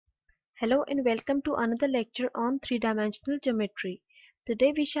Hello and welcome to another lecture on three-dimensional geometry.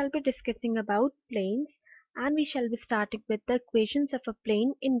 Today we shall be discussing about planes and we shall be starting with the equations of a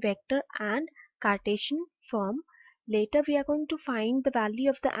plane in vector and Cartesian form. Later we are going to find the value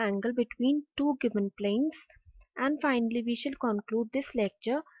of the angle between two given planes, and finally we shall conclude this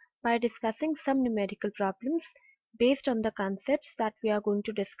lecture by discussing some numerical problems based on the concepts that we are going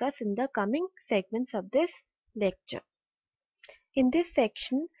to discuss in the coming segments of this lecture. In this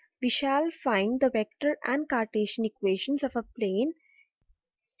section, we shall find the vector and Cartesian equations of a plane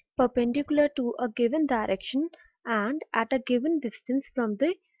perpendicular to a given direction and at a given distance from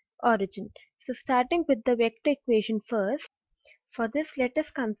the origin. So starting with the vector equation first, for this let us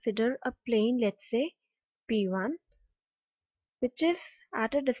consider a plane, let's say P1, which is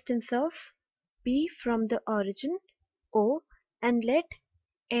at a distance of P from the origin O, and let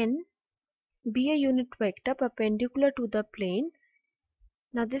N be a unit vector perpendicular to the plane.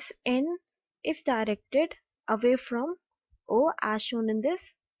 Now this N is directed away from O as shown in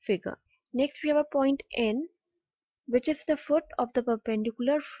this figure. Next we have a point N, which is the foot of the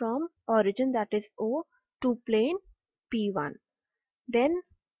perpendicular from origin, that is O, to plane P1. Then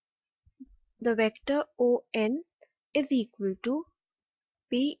the vector ON is equal to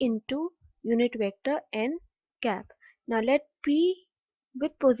P into unit vector N cap. Now let P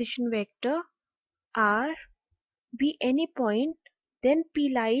with position vector R be any point, then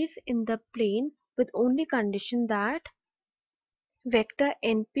P lies in the plane with only condition that vector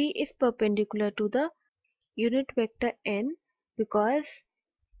NP is perpendicular to the unit vector N. Because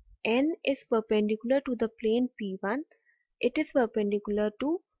N is perpendicular to the plane P1, it is perpendicular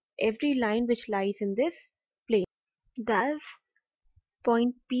to every line which lies in this plane. Thus,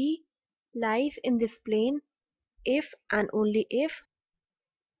 point P lies in this plane if and only if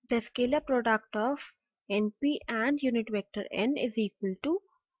the scalar product of NP and unit vector N is equal to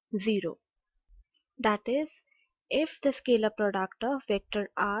 0. That is, if the scalar product of vector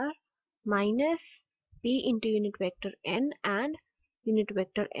R minus P into unit vector N and unit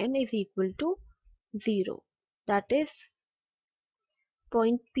vector N is equal to 0. That is,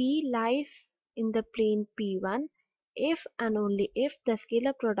 point P lies in the plane P1 if and only if the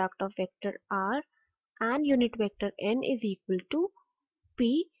scalar product of vector R and unit vector N is equal to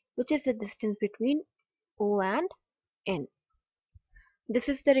P, which is the distance between O and N. This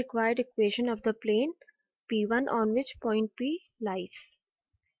is the required equation of the plane P1 on which point P lies.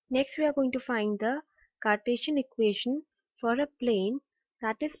 Next we are going to find the Cartesian equation for a plane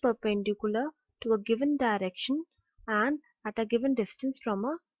that is perpendicular to a given direction and at a given distance from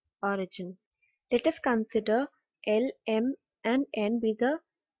a origin. Let us consider L, M and N be the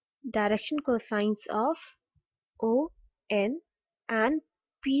direction cosines of O, N, and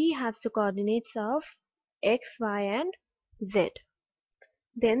P has the coordinates of X, Y and Z.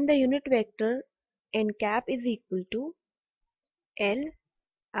 Then the unit vector N cap is equal to L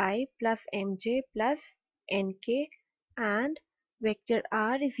I plus Mj plus Nk, and vector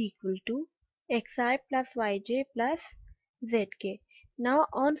R is equal to Xi plus Yj plus Zk. Now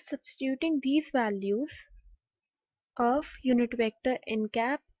on substituting these values of unit vector N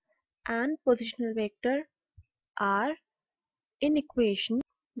cap and positional vector R in equation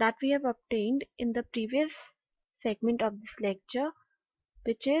that we have obtained in the previous segment of this lecture,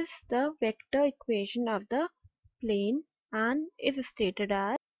 which is the vector equation of the plane, and is stated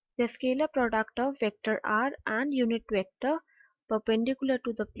as the scalar product of vector R and unit vector perpendicular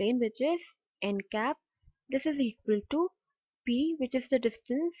to the plane, which is N cap. This is equal to P, which is the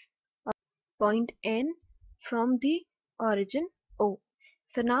distance of point N from the origin O.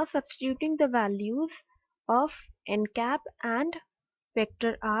 So now substituting the values of N cap and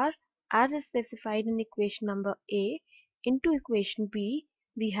vector R as is specified in equation number A into equation B,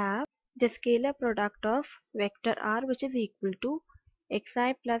 we have the scalar product of vector R, which is equal to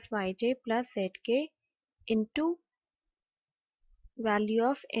Xi plus Yj plus Zk into value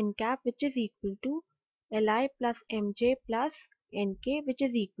of N cap, which is equal to Li plus Mj plus Nk, which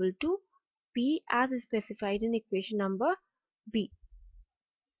is equal to P as is specified in equation number B.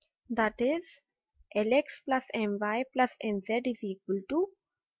 That is, Lx plus My plus Nz is equal to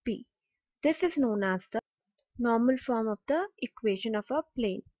P. This is known as the normal form of the equation of a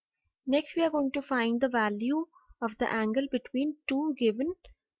plane. Next we are going to find the value of the angle between two given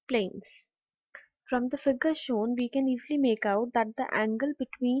planes. From the figure shown, we can easily make out that the angle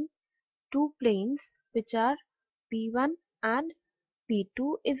between two planes, which are P1 and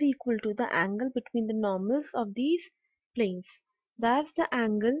P2, is equal to the angle between the normals of these planes. Thus the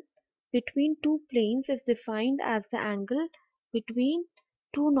angle between two planes is defined as the angle between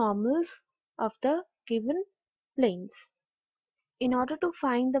two normals of the given planes. In order to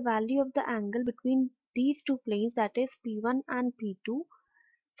find the value of the angle between these two planes, that is P1 and P2,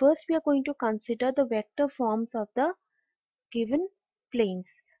 first we are going to consider the vector forms of the given planes.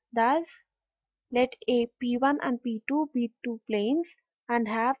 Thus, let a P1 and P2 be two planes and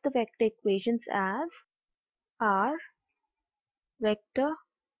have the vector equations as R vector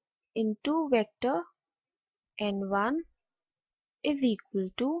into vector n1 is equal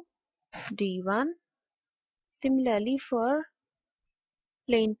to d1. Similarly, for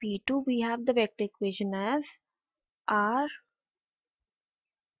plane P2, we have the vector equation as R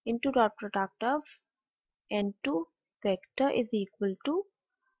into dot product of n2 vector is equal to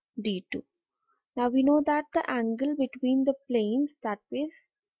d2. Now we know that the angle between the planes, that is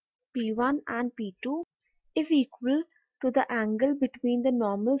P1 and P2, is equal to the angle between the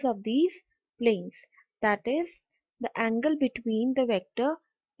normals of these planes, that is the angle between the vector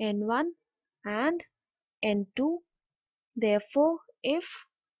n1 and n2. Therefore, if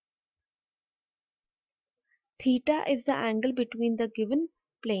theta is the angle between the given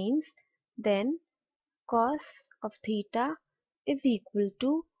planes, then cos of theta is equal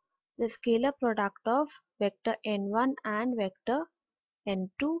to the scalar product of vector n1 and vector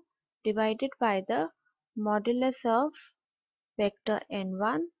n2 divided by the modulus of vector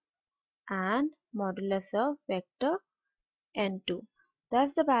n1 and modulus of vector n2.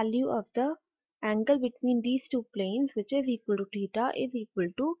 Thus the value of the angle between these two planes, which is equal to theta, is equal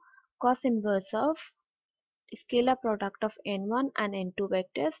to cos inverse of scalar product of n1 and n2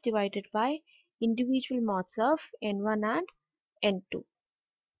 vectors divided by individual modes of n1 and n2.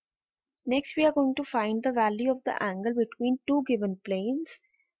 Next we are going to find the value of the angle between two given planes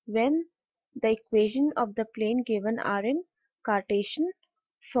when the equation of the plane given are in Cartesian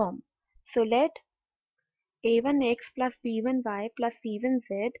form. So let a1x plus b1y plus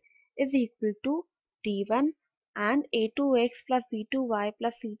c1z is equal to d1 and a2x plus b2y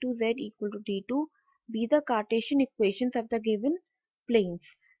plus c2z equal to d2 be the Cartesian equations of the given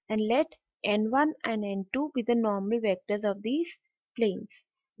planes, and let n1 and n2 be the normal vectors of these planes.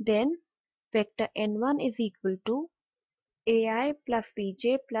 Then vector n1 is equal to ai plus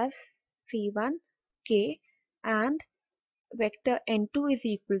bj plus c1 k, and vector n2 is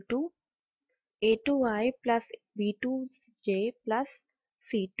equal to a2i plus b2j plus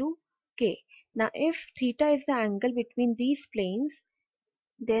c2k. Now if theta is the angle between these planes,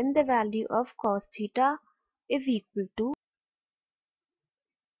 then the value of cos theta is equal to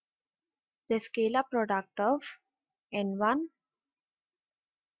the scalar product of n1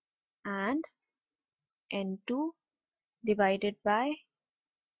 and n2 divided by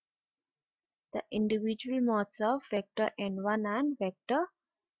the individual modes of vector n1 and vector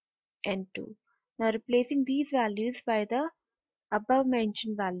n2. Now replacing these values by the above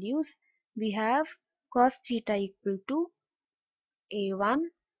mentioned values, we have cos theta equal to a1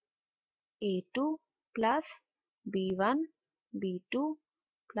 a2 plus b1 b2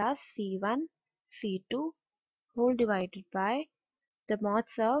 plus c1 c2 whole divided by the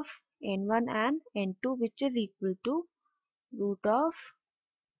mods of n1 and n2, which is equal to root of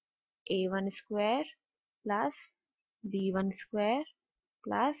a1 square plus b1 square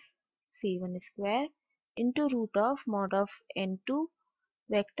plus c1 square into root of mod of n2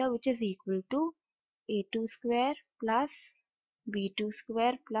 vector, which is equal to a2 square plus b2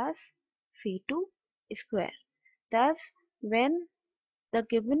 square plus c2 square. Thus, when the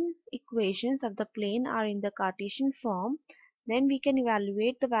given equations of the plane are in the Cartesian form, then we can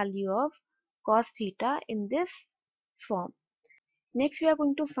evaluate the value of cos theta in this form. Next, we are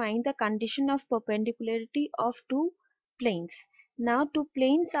going to find the condition of perpendicularity of two planes. Now, two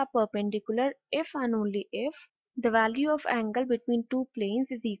planes are perpendicular if and only if the value of angle between two planes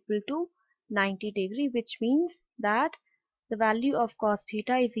is equal to 90 degree, which means that the value of cos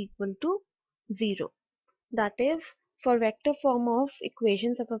theta is equal to 0. That is, for vector form of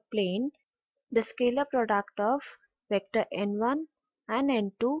equations of a plane, the scalar product of vector n1 and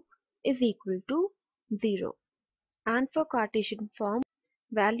n2 is equal to 0. And for Cartesian form,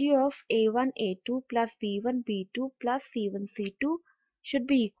 value of a1 a2 plus b1 b2 plus c1 c2 should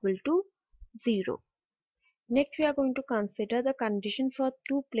be equal to 0. Next we are going to consider the condition for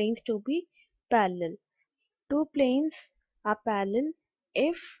two planes to be parallel. Two planes are parallel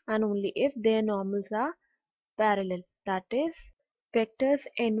if and only if their normals are parallel. That is, vectors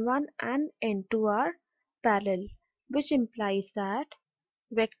n1 and n2 are parallel, which implies that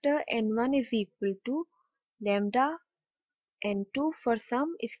vector n1 is equal to lambda n2 for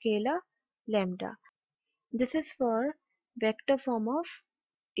some scalar lambda. This is for vector form of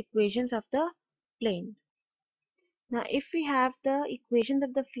equations of the plane. Now if we have the equations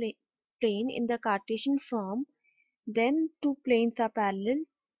of the plane in the Cartesian form, Then two planes are parallel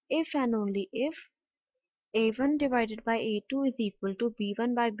if and only if A1 divided by A2 is equal to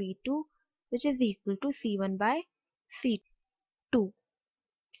B1 by B2, which is equal to C1 by C2.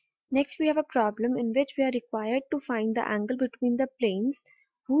 Next we have a problem in which we are required to find the angle between the planes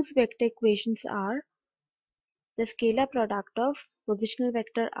whose vector equations are the scalar product of positional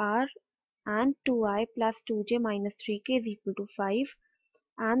vector r and 2i plus 2j minus 3k is equal to 5,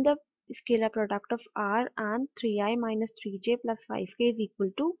 and the scalar product of r and 3i minus 3j plus 5k is equal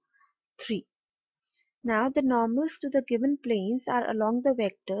to 3. Now the normals to the given planes are along the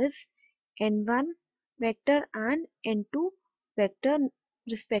vectors n1 vector and n2 vector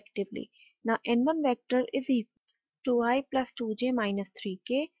respectively. Now n1 vector is equal to 2i plus 2j minus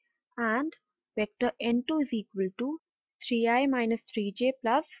 3k, and vector n2 is equal to 3i minus 3j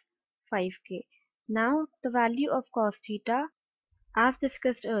plus 5k. Now the value of cos theta, as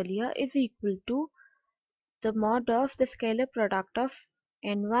discussed earlier, is equal to the mod of the scalar product of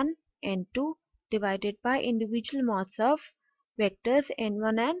n1 n2 divided by individual mods of vectors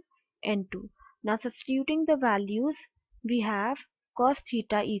n1 and n2. Now substituting the values, we have cos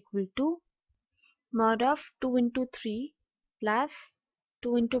theta equal to mod of 2 into 3 plus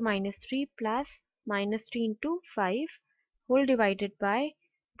 2 into minus 3 plus minus 3 into 5 whole divided by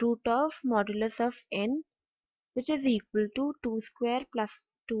root of modulus of n, which is equal to 2 square plus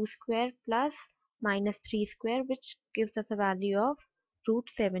 2 square plus minus 3 square, which gives us a value of root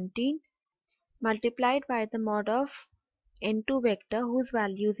 17, multiplied by the mod of n2 vector whose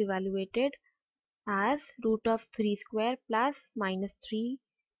value is evaluated as root of 3 square plus minus 3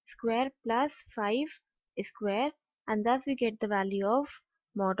 square plus 5 square, and thus we get the value of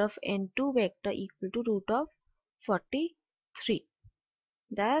mod of n2 vector equal to root of 43.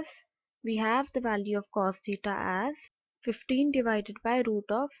 Thus we have the value of cos theta as 15 divided by root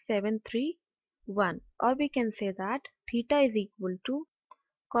of 731, or we can say that theta is equal to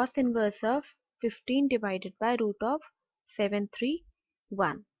cos inverse of 15 divided by root of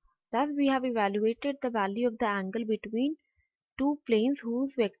 731. Thus we have evaluated the value of the angle between two planes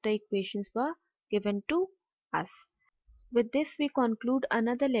whose vector equations were given to us. With this we conclude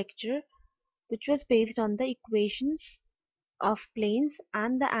another lecture which was based on the equations of planes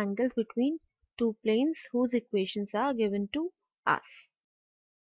and the angles between two planes whose equations are given to us.